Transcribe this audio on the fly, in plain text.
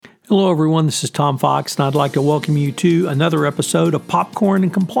Hello, everyone. This is Tom Fox, and I'd like to welcome you to another episode of Popcorn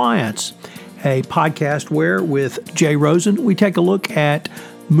and Compliance, a podcast where, with Jay Rosen, we take a look at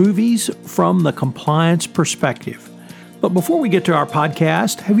movies from the compliance perspective. But before we get to our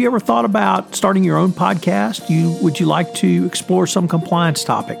podcast, have you ever thought about starting your own podcast? Would you like to explore some compliance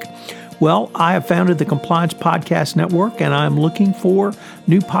topic? Well, I have founded the Compliance Podcast Network, and I'm looking for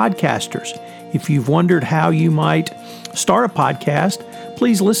new podcasters. If you've wondered how you might start a podcast,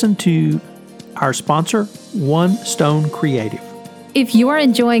 please listen to our sponsor, One Stone Creative. If you are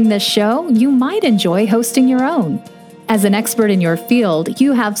enjoying this show, you might enjoy hosting your own. As an expert in your field,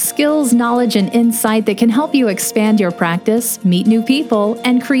 you have skills, knowledge, and insight that can help you expand your practice, meet new people,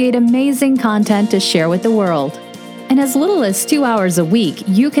 and create amazing content to share with the world. In as little as 2 hours a week,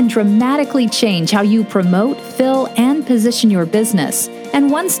 you can dramatically change how you promote, fill, and position your business.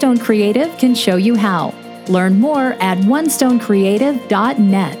 And One Stone Creative can show you how. Learn more at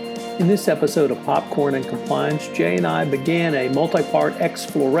onestonecreative.net. In this episode of Popcorn and Compliance, Jay and I began a multi-part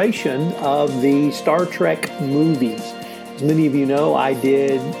exploration of the Star Trek movies. As many of you know, I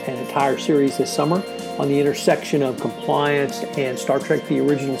did an entire series this summer on the intersection of compliance and Star Trek, the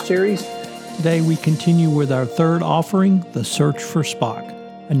original series. Today we continue with our third offering, The Search for Spock.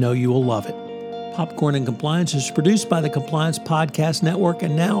 I know you will love it. Popcorn and Compliance is produced by the Compliance Podcast Network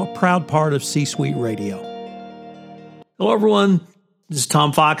and now a proud part of C-Suite Radio. Hello, everyone. This is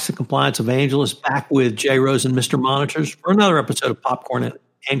Tom Fox, the Compliance Evangelist, back with Jay Rosen, Mr. Monitors, for another episode of Popcorn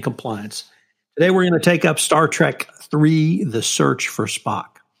and Compliance. Today, we're going to take up Star Trek III, The Search for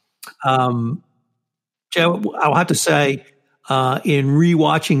Spock. Jay, I'll have to say, in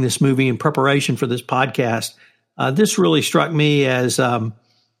rewatching this movie in preparation for this podcast, this really struck me as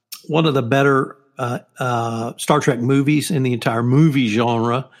one of the better Star Trek movies in the entire movie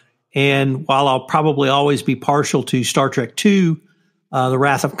genre. And while I'll probably always be partial to Star Trek II, The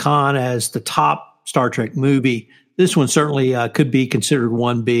Wrath of Khan as the top Star Trek movie, this one certainly could be considered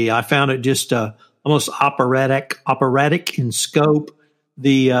 1B. I found it just almost operatic in scope.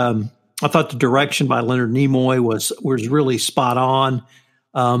 I thought the direction by Leonard Nimoy was really spot on.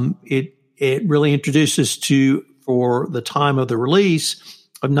 It really introduces for the time of the release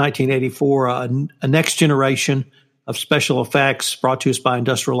of 1984, a next generation of special effects brought to us by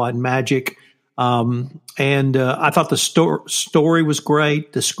Industrial Light and Magic. And I thought the story was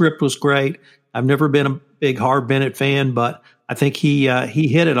great. The script was great. I've never been a big Harve Bennett fan, but I think he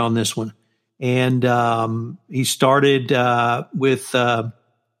hit it on this one. And he started at the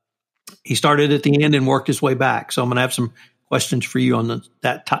end and worked his way back. So I'm going to have some questions for you on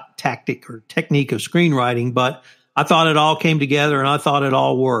that tactic or technique of screenwriting, but I thought it all came together and I thought it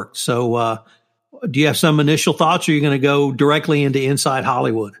all worked. So do you have some initial thoughts, or are you going to go directly into Inside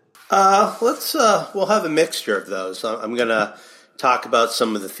Hollywood? We'll have a mixture of those. I'm going to talk about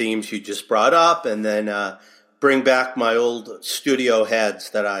some of the themes you just brought up and then bring back my old studio heads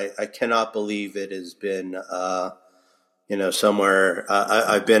that I cannot believe it has been, somewhere.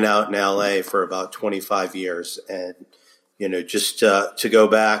 I've been out in LA for about 25 years and, just to go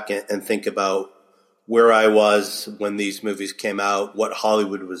back and think about where I was when these movies came out, what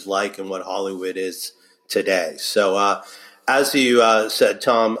Hollywood was like and what Hollywood is today. So, as you said,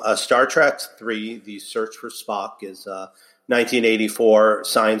 Tom, Star Trek III, The Search for Spock, is a 1984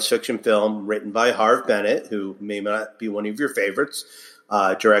 science fiction film written by Harve Bennett, who may not be one of your favorites,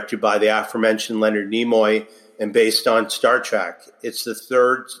 directed by the aforementioned Leonard Nimoy, and based on Star Trek. It's the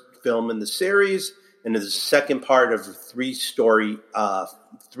third film in the series, and it is the second part of a three-film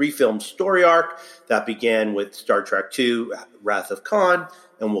story arc that began with Star Trek II, Wrath of Khan,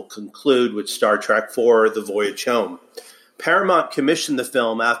 and will conclude with Star Trek IV, The Voyage Home. Paramount commissioned the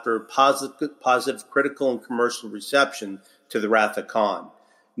film after positive critical and commercial reception to The Wrath of Khan.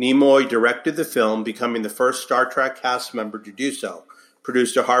 Nimoy directed the film, becoming the first Star Trek cast member to do so.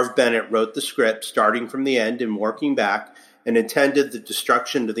 Producer Harve Bennett wrote the script, starting from the end and working back, and intended the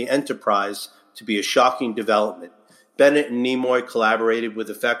destruction of the Enterprise to be a shocking development. Bennett and Nimoy collaborated with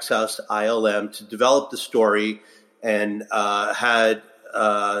effects house ILM to develop the story and had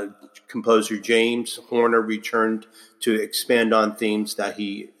composer James Horner returned to expand on themes that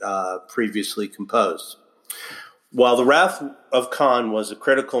he previously composed. While The Wrath of Khan was a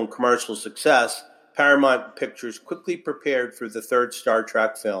critical and commercial success, Paramount Pictures quickly prepared for the third Star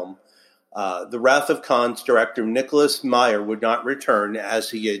Trek film. The Wrath of Khan's director Nicholas Meyer would not return as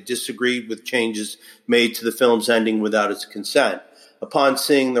he had disagreed with changes made to the film's ending without his consent. Upon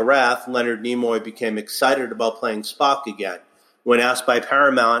seeing The Wrath, Leonard Nimoy became excited about playing Spock again. When asked by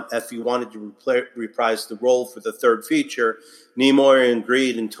Paramount if he wanted to reprise the role for the third feature, Nimoy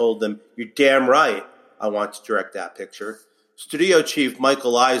agreed and told them, "You're damn right, I want to direct that picture." Studio chief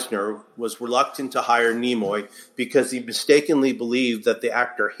Michael Eisner was reluctant to hire Nimoy because he mistakenly believed that the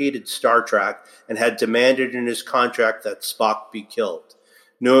actor hated Star Trek and had demanded in his contract that Spock be killed.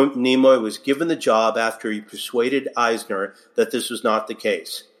 Nimoy was given the job after he persuaded Eisner that this was not the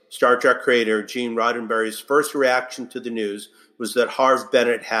case. Star Trek creator Gene Roddenberry's first reaction to the news was that Harve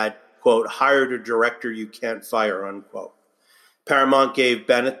Bennett had, quote, hired a director you can't fire, unquote. Paramount gave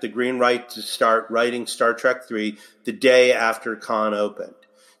Bennett the green light to start writing Star Trek III the day after Khan opened.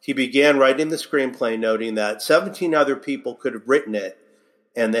 He began writing the screenplay, noting that 17 other people could have written it,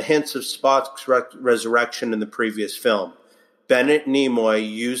 and the hints of Spock's resurrection in the previous film. Bennett and Nimoy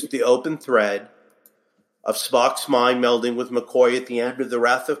used the open thread of Spock's mind melding with McCoy at the end of The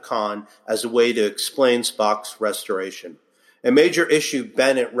Wrath of Khan as a way to explain Spock's restoration. A major issue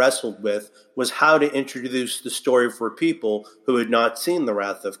Bennett wrestled with was how to introduce the story for people who had not seen The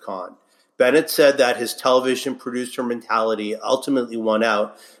Wrath of Khan. Bennett said that his television producer mentality ultimately won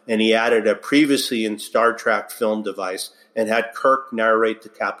out, and he added a previously in Star Trek film device and had Kirk narrate the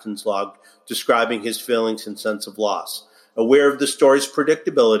captain's log, describing his feelings and sense of loss. Aware of the story's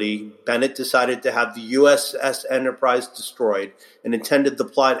predictability, Bennett decided to have the USS Enterprise destroyed and intended the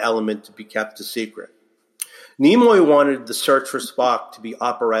plot element to be kept a secret. Nimoy wanted the search for Spock to be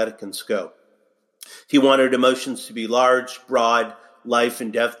operatic in scope. He wanted emotions to be large, broad, life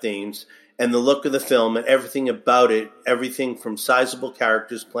and death themes, and the look of the film and everything about it, everything from sizable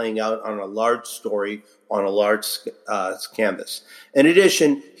characters playing out on a large story on a large canvas. In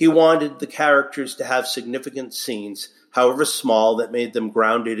addition, he wanted the characters to have significant scenes, however small, that made them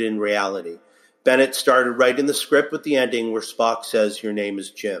grounded in reality. Bennett started writing the script with the ending where Spock says, "Your name is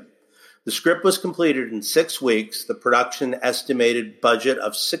Jim." The script was completed in 6 weeks. The production estimated budget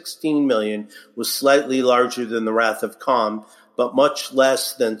of $16 million was slightly larger than The Wrath of Khan, but much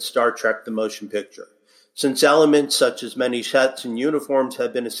less than Star Trek the Motion Picture. Since elements such as many sets and uniforms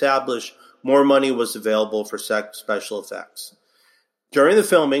had been established, more money was available for special effects. During the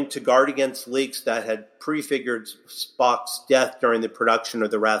filming, to guard against leaks that had prefigured Spock's death during the production of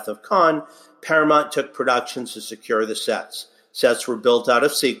The Wrath of Khan, Paramount took productions to secure the sets. Sets were built out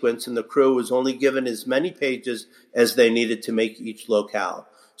of sequence, and the crew was only given as many pages as they needed to make each locale.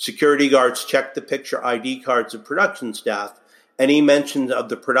 Security guards checked the picture ID cards of production staff. Any mentions of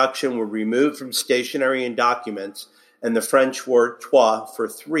the production were removed from stationery and documents, and the French word trois for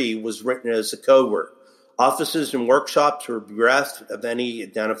 3 was written as a code word. Offices and workshops were bereft of any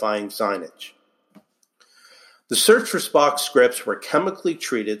identifying signage. The search for Spock scripts were chemically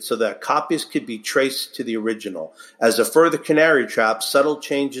treated so that copies could be traced to the original. As a further canary trap, subtle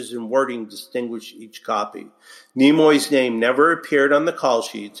changes in wording distinguished each copy. Nimoy's name never appeared on the call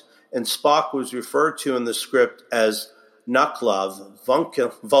sheets, and Spock was referred to in the script as Nuklov,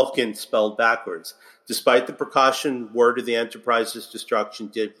 Vulcan spelled backwards. Despite the precaution, word of the Enterprise's destruction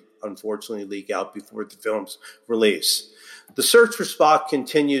did unfortunately leak out before the film's release. The search for Spock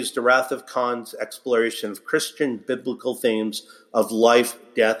continues The Wrath of Khan's exploration of Christian biblical themes of life,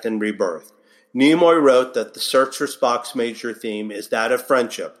 death, and rebirth. Nimoy wrote that the search for Spock's major theme is that of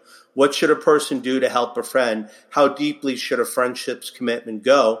friendship. What should a person do to help a friend? How deeply should a friendship's commitment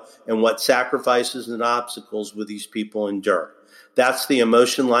go? And what sacrifices and obstacles will these people endure? That's the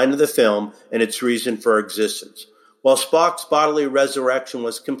emotion line of the film and its reason for existence. While Spock's bodily resurrection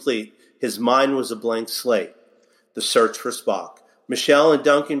was complete, his mind was a blank slate. The search for Spock. Michelle and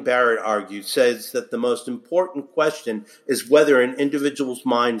Duncan Barrett argued, says that the most important question is whether an individual's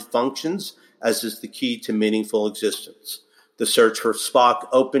mind functions, as is the key to meaningful existence. The search for Spock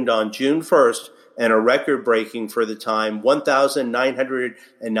opened on June 1st and a record-breaking for the time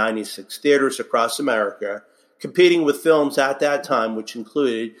 1,996 theaters across America, competing with films at that time which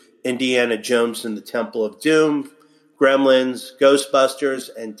included Indiana Jones and the Temple of Doom, Gremlins, Ghostbusters,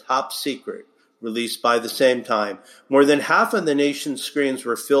 and Top Secret, released by the same time. More than half of the nation's screens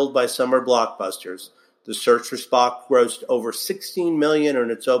were filled by summer blockbusters. The Search for Spock grossed over $16 million in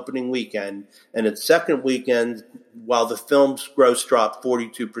its opening weekend, and its second weekend, while the film's gross dropped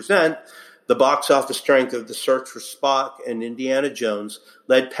 42%, the box office strength of The Search for Spock and Indiana Jones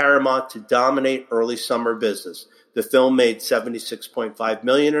led Paramount to dominate early summer business. The film made $76.5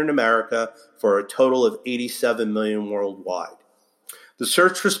 million in America for a total of $87 million worldwide. The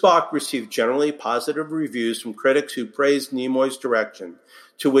Search for Spock received generally positive reviews from critics who praised Nimoy's direction,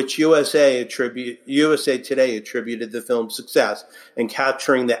 to which USA Today attributed the film's success in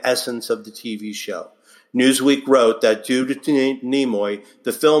capturing the essence of the TV show. Newsweek wrote that due to Nimoy,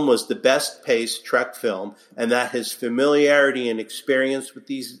 the film was the best-paced Trek film, and that his familiarity and experience with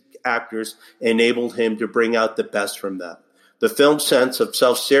these actors enabled him to bring out the best from them. The film's sense of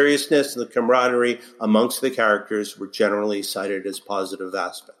self-seriousness and the camaraderie amongst the characters were generally cited as positive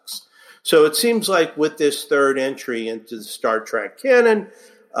aspects. So it seems like with this third entry into the Star Trek canon,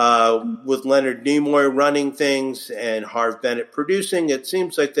 with Leonard Nimoy running things and Harve Bennett producing, it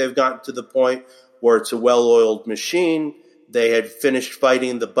seems like they've gotten to the point where it's a well-oiled machine. They had finished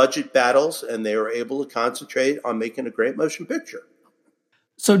fighting the budget battles, and they were able to concentrate on making a great motion picture.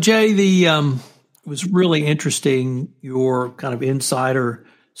 So, Jay, it was really interesting, your kind of insider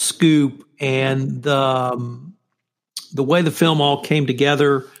scoop and the way the film all came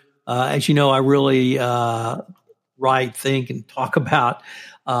together. As you know, I really write, think, and talk about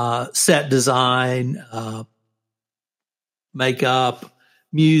set design, makeup,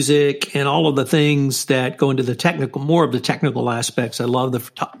 music, and all of the things that go into more of the technical aspects. I love the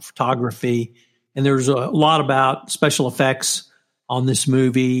photography, and there's a lot about special effects on this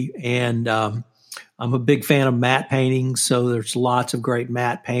movie, and I'm a big fan of matte paintings, so there's lots of great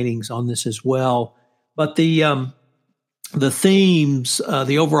matte paintings on this as well. But the themes,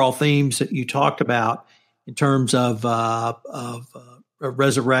 the overall themes that you talked about in terms of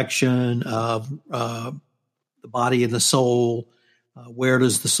resurrection, of the body and the soul, where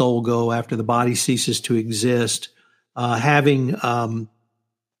does the soul go after the body ceases to exist, having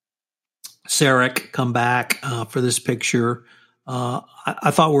Sarek come back for this picture,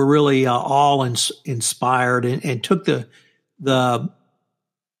 I thought were really all inspired and took the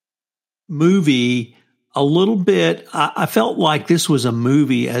movie a little bit. I felt like this was a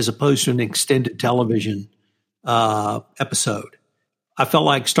movie as opposed to an extended television episode. I felt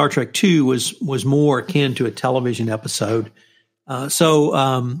like Star Trek II was more akin to a television episode. So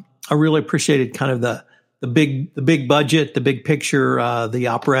I really appreciated kind of the big budget, the big picture, the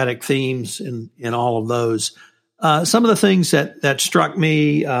operatic themes, and all of those. Some of the things that struck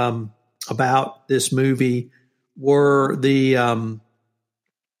me about this movie were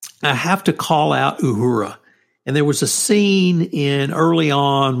I have to call out Uhura. And there was a scene early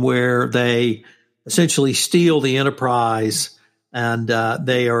on where they essentially steal the Enterprise and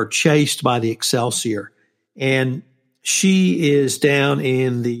they are chased by the Excelsior. And she is down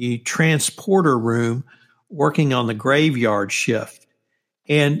in the transporter room working on the graveyard shift.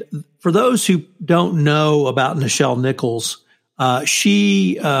 And for those who don't know about Nichelle Nichols,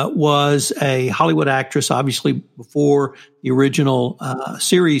 she was a Hollywood actress, obviously before the original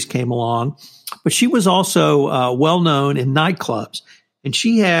series came along, but she was also well-known in nightclubs. And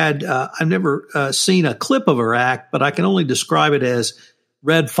she had, I've never seen a clip of her act, but I can only describe it as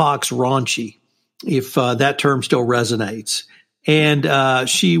Red Fox raunchy, if that term still resonates. And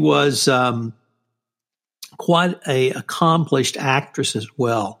she was quite an accomplished actress as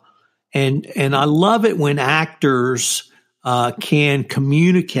well. And I love it when actors can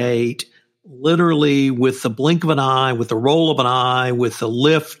communicate literally with the blink of an eye, with the roll of an eye, with the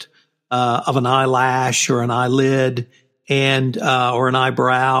lift of an eyelash or an eyelid, and or an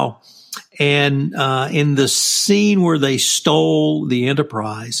eyebrow. And in the scene where they stole the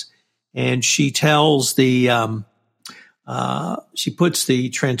Enterprise, and she tells she puts the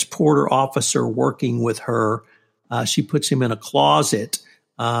transporter officer working with her, she puts him in a closet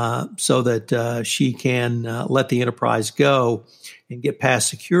so that she can let the Enterprise go and get past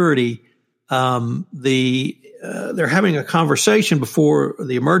security. They're having a conversation before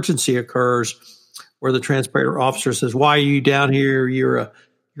the emergency occurs, where the transporter officer says, "Why are you down here? You're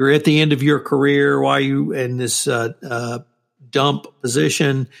at the end of your career. Why are you in this dump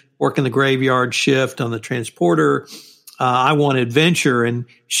position, working the graveyard shift on the transporter? I want adventure." And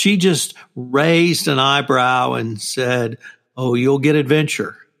she just raised an eyebrow and said, "Oh, you'll get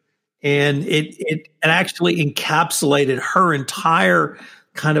adventure." And it actually encapsulated her entire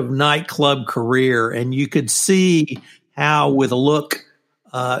kind of nightclub career. And you could see how, with a look,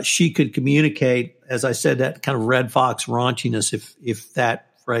 she could communicate, as I said, that kind of Red Fox raunchiness, if that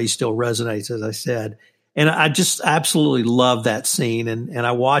phrase still resonates, as I said. And I just absolutely love that scene. And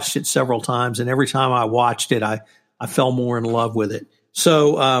I watched it several times. And every time I watched it, I fell more in love with it.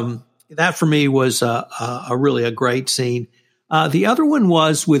 So that for me was a really a great scene. The other one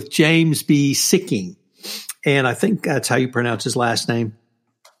was with James B. Sikking. And I think that's how you pronounce his last name.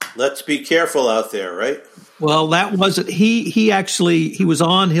 Let's be careful out there, right? Well, that wasn't, he was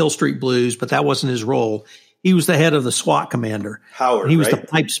on Hill Street Blues, but that wasn't his role. He was the head of the SWAT commander. Howard, he was right? the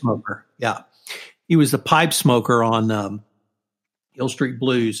pipe smoker. Yeah. He was the pipe smoker on Hill Street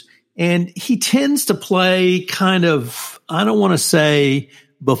Blues. And he tends to play kind of, I don't want to say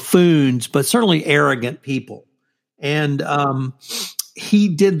buffoons, but certainly arrogant people. And he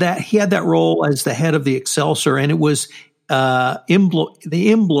did that. He had that role as the head of the Excelsior, and it was the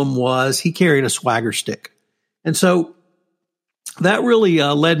emblem was he carried a swagger stick. And so that really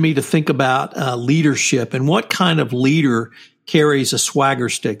led me to think about leadership and what kind of leader carries a swagger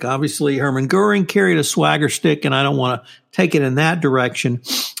stick. Obviously, Hermann Goering carried a swagger stick, and I don't want to take it in that direction.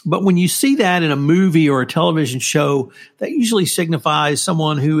 But when you see that in a movie or a television show, that usually signifies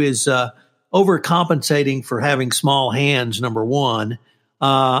someone who is overcompensating for having small hands, number one.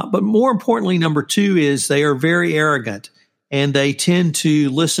 But more importantly, number two is they are very arrogant, and they tend to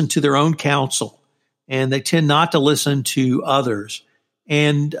listen to their own counsel, and they tend not to listen to others.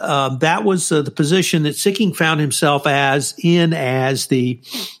 And that was the position that Sicking found himself as the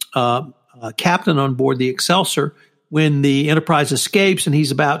captain on board the Excelsior when the Enterprise escapes and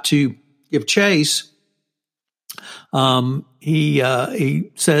he's about to give chase.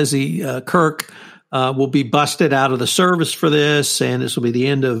 He says Kirk will be busted out of the service for this, and this will be the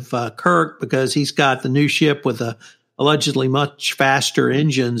end of Kirk because he's got the new ship with allegedly much faster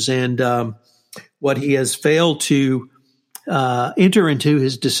engines. And what he has failed to enter into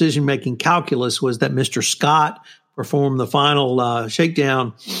his decision-making calculus was that Mr. Scott performed the final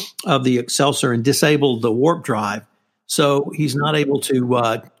shakedown of the Excelsior and disabled the warp drive. So he's not able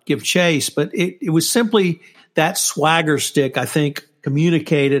to give chase. But it was simply that swagger stick, I think,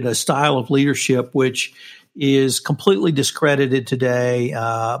 communicated a style of leadership which is completely discredited today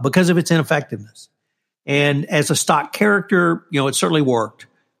because of its ineffectiveness. And as a stock character, it certainly worked.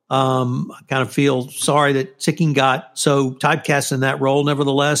 I kind of feel sorry that Sicking got so typecast in that role.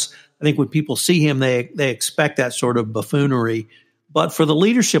 Nevertheless, I think when people see him, they expect that sort of buffoonery. But for the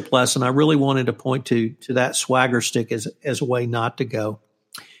leadership lesson, I really wanted to point to that swagger stick as a way not to go.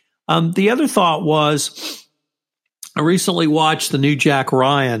 The other thought was I recently watched the new Jack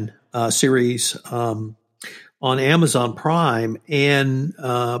Ryan series on Amazon Prime, and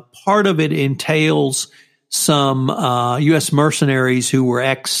part of it entails some U.S. mercenaries who were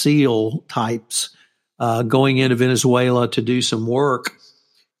ex-SEAL types going into Venezuela to do some work.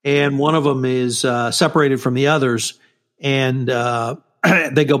 And one of them is separated from the others, and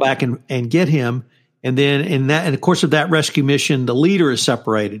they go back and get him. And then in the course of that rescue mission, the leader is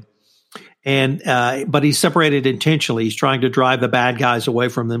separated. But he's separated intentionally. He's trying to drive the bad guys away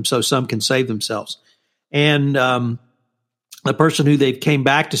from them so some can save themselves. And the person who they came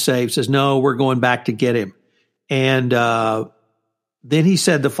back to save says, no, we're going back to get him. And then he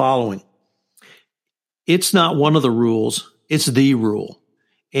said the following: it's not one of the rules, it's the rule.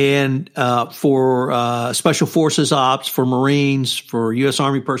 And for Special Forces ops, for Marines, for U.S.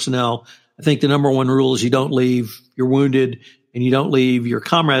 Army personnel, I think the number one rule is you don't leave your wounded and you don't leave your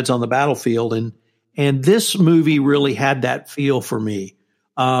comrades on the battlefield. And this movie really had that feel for me.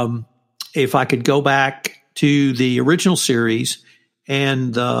 If I could go back to the original series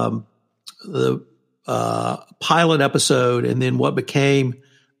and the pilot episode, and then what became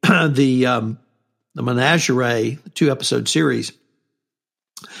the Menagerie, the 2-episode series,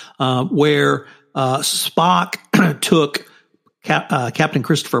 where Spock took Captain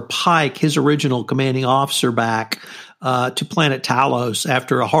Christopher Pike, his original commanding officer, back to planet Talos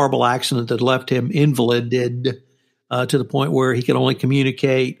after a horrible accident that left him invalided to the point where he could only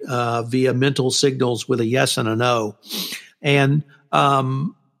communicate via mental signals with a yes and a no. And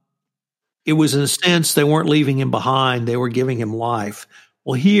it was, in a sense, they weren't leaving him behind. They were giving him life.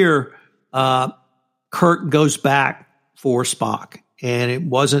 Well, here, Kirk goes back for Spock. And it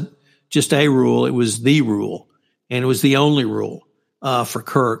wasn't just a rule, it was the rule. And it was the only rule for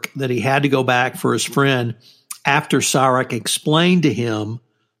Kirk, that he had to go back for his friend after Sarek explained to him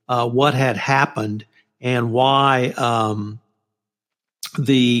what had happened and why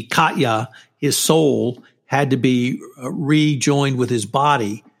the Katya, his soul, had to be rejoined with his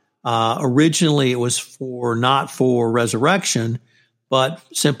body. Originally, it was not for resurrection, but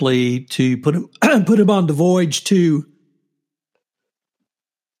simply to put him on the voyage to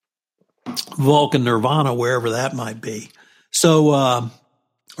Vulcan Nirvana, wherever that might be. So,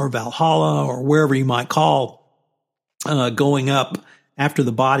 or Valhalla, or wherever you might call going up after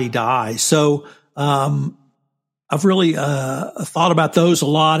the body dies. So, I've really thought about those a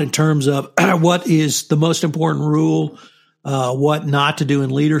lot in terms of what is the most important rule, what not to do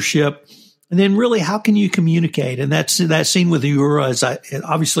in leadership, and then really how can you communicate? And that scene with Uhura,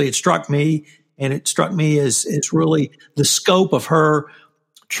 obviously it struck me, and it struck me as really the scope of her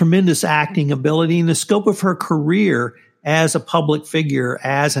tremendous acting ability and the scope of her career as a public figure,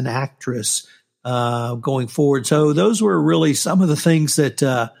 as an actress going forward. So those were really some of the things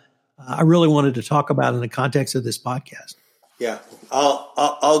that I really wanted to talk about in the context of this podcast. Yeah,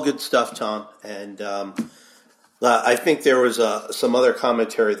 all good stuff, Tom. And I think there was some other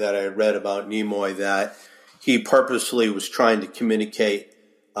commentary that I read about Nimoy that he purposely was trying to communicate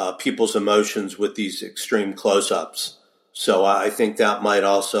people's emotions with these extreme close-ups So I think that might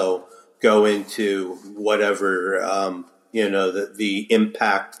also go into whatever, the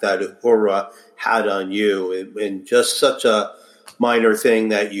impact that Uhura had on you, and just such a minor thing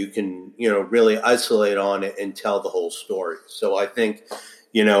that you can, really isolate on it and tell the whole story. So I think,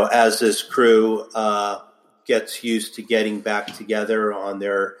 as this crew gets used to getting back together on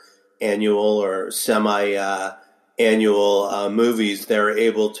their annual or semi-annual movies, they're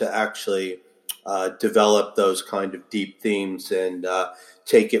able to actually develop those kind of deep themes and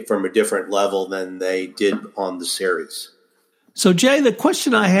take it from a different level than they did on the series. So, Jay, the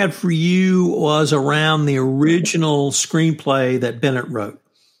question I had for you was around the original screenplay that Bennett wrote.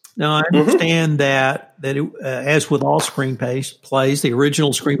 Now, I understand that as with all screenplays, the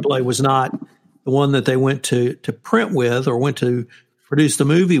original screenplay was not the one that they went to print with or went to produce the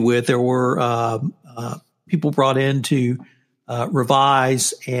movie with. There were people brought in to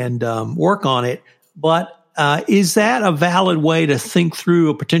revise and work on it. But is that a valid way to think through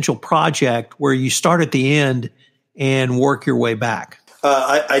a potential project where you start at the end and work your way back?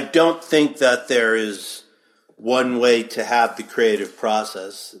 I don't think that there is one way to have the creative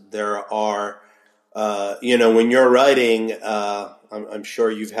process. There are, when you're writing, I'm sure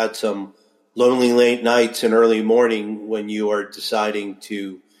you've had some lonely late nights and early morning when you are deciding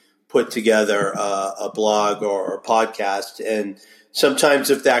to put together a blog or a podcast. And sometimes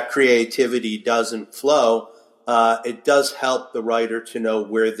if that creativity doesn't flow, it does help the writer to know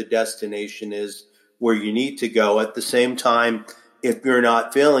where the destination is, where you need to go. At the same time, if you're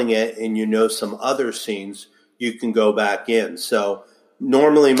not feeling it and some other scenes, you can go back in. So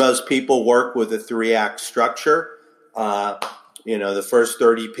normally most people work with a 3-act structure. The first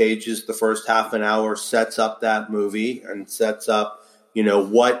 30 pages, the first half an hour sets up that movie and sets up,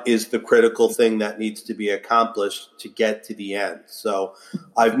 what is the critical thing that needs to be accomplished to get to the end. So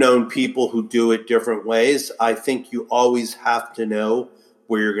I've known people who do it different ways. I think you always have to know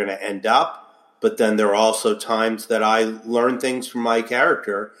where you're going to end up. But then there are also times that I learn things from my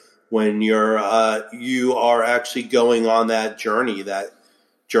character when you are actually going on that journey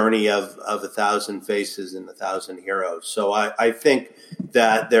of 1,000 faces and 1,000 heroes. So I think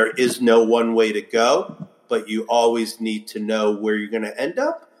that there is no one way to go, but you always need to know where you're going to end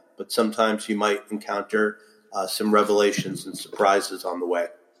up. But sometimes you might encounter some revelations and surprises on the way.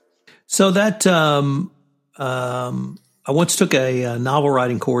 So that I once took a novel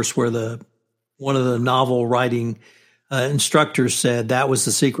writing course where one of the novel writing instructors said that was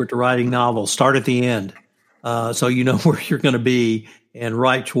the secret to writing novels. Start at the end. So you know where you're going to be and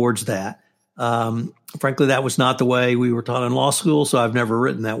write towards that. Frankly, that was not the way we were taught in law school, so I've never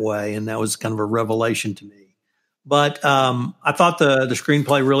written that way, and that was kind of a revelation to me. But I thought the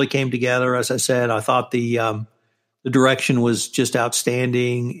screenplay really came together. As I said, I thought the direction was just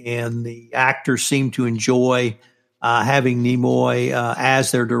outstanding, and the actors seemed to enjoy having Nimoy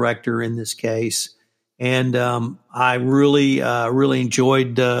as their director in this case. And I really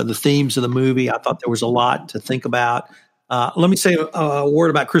enjoyed the themes of the movie. I thought there was a lot to think about. Let me say a word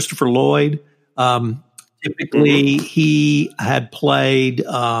about Christopher Lloyd. Typically, he had played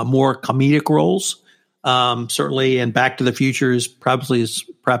more comedic roles. Certainly, and Back to the Future is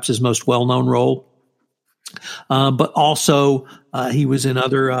perhaps his most well-known role. But also, he was in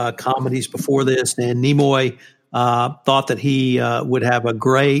other comedies before this. And Nimoy thought that he would have a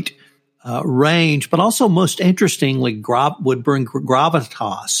great range, but also most interestingly, would bring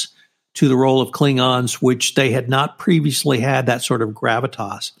gravitas to the role of Klingons, which they had not previously had that sort of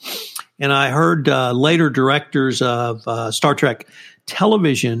gravitas. And I heard later directors of Star Trek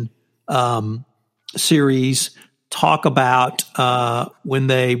television series talk about when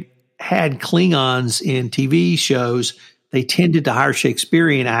they had Klingons in TV shows, they tended to hire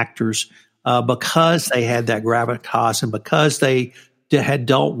Shakespearean actors because they had that gravitas and because they had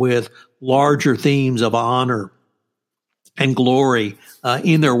dealt with larger themes of honor and glory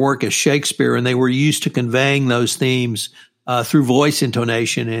in their work as Shakespeare, and they were used to conveying those themes through voice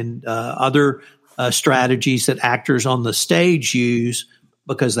intonation and other strategies that actors on the stage use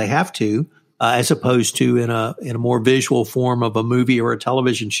because they have to, as opposed to in a more visual form of a movie or a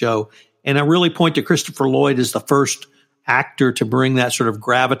television show. And I really point to Christopher Lloyd as the first actor to bring that sort of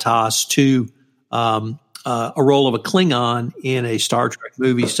gravitas to a role of a Klingon in a Star Trek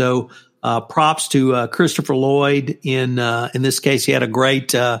movie. So props to Christopher Lloyd. In this case, he had a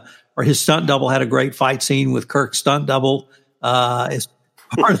great, or his stunt double had a great fight scene with Kirk's stunt double as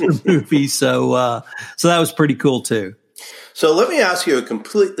part of the movie. So that was pretty cool too. So let me ask you a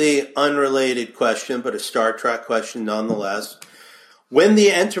completely unrelated question, but a Star Trek question nonetheless. When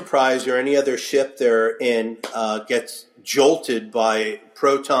the Enterprise or any other ship they're in gets jolted by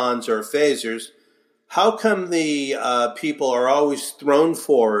protons or phasers, how come the people are always thrown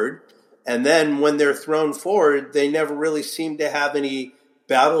forward, and then when they're thrown forward, they never really seem to have any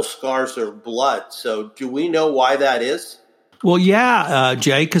battle scars or blood? So do we know why that is? Well, yeah,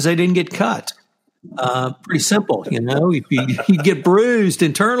 Jay, because they didn't get cut. Pretty simple, if you get bruised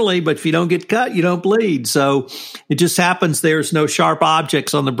internally, but if you don't get cut, you don't bleed. So it just happens there's no sharp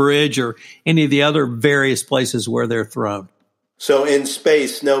objects on the bridge or any of the other various places where they're thrown. So in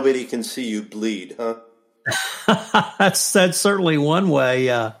space, nobody can see you bleed, huh? That's certainly one way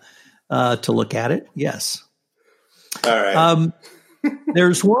to look at it. Yes. All right.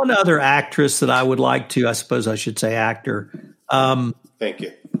 There's one other actress that I would like to, I suppose I should say actor. Thank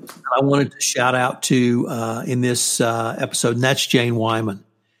you. I wanted to shout out to in this episode, and that's Jane Wyman,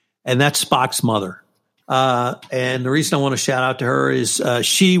 and that's Spock's mother. And the reason I want to shout out to her is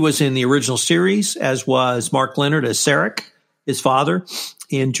she was in the original series, as was Mark Leonard as Sarek, his father,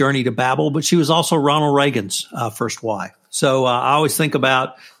 in Journey to Babel, but she was also Ronald Reagan's first wife. So I always think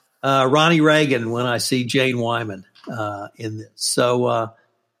about Ronnie Reagan when I see Jane Wyman in this. So,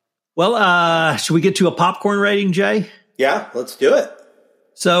 should we get to a popcorn rating, Jay? Yeah, let's do it.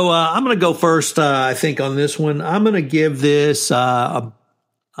 So I'm going to go first, I think, on this one. I'm going to give this, I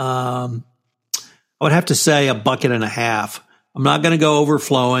would have to say, a bucket and a half. I'm not going to go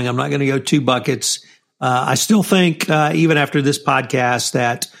overflowing. I'm not going to go 2 buckets. I still think, even after this podcast,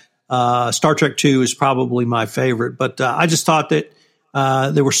 that Star Trek II is probably my favorite. But I just thought that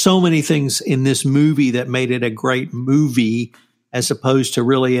there were so many things in this movie that made it a great movie, as opposed to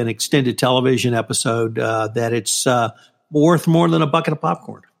really an extended television episode, that it's worth more than a bucket of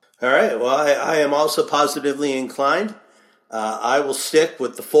popcorn. All right. Well, I am also positively inclined. I will stick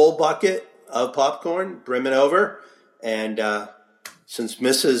with the full bucket of popcorn, brim it over. And since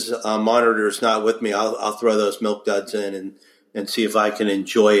Mrs. Monitor is not with me, I'll throw those milk duds in and see if I can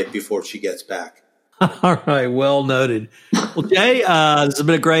enjoy it before she gets back. All right. Well noted. Well, Jay, this has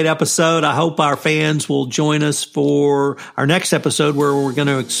been a great episode. I hope our fans will join us for our next episode, where we're going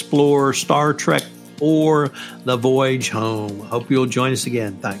to explore Star Trek IV, The Voyage Home. Hope you'll join us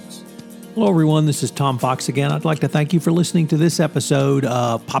again. Thanks. Hello, everyone. This is Tom Fox again. I'd like to thank you for listening to this episode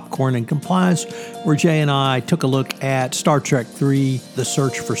of Popcorn and Compliance, where Jay and I took a look at Star Trek III, The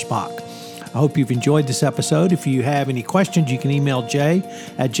Search for Spock. I hope you've enjoyed this episode. If you have any questions, you can email Jay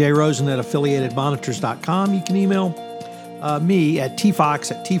at jrosen@affiliatedmonitors.com. You can email me at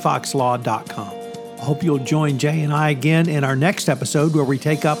tfox@tfoxlaw.com. I hope you'll join Jay and I again in our next episode, where we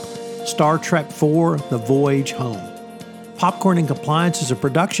take up Star Trek IV, The Voyage Home. Popcorn and Compliance is a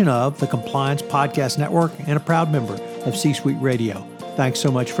production of the Compliance Podcast Network and a proud member of C-Suite Radio. Thanks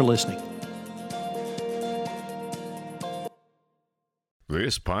so much for listening.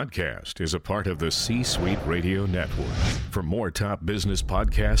 This podcast is a part of the C-Suite Radio Network. For more top business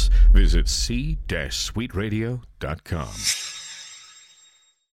podcasts, visit c-suiteradio.com.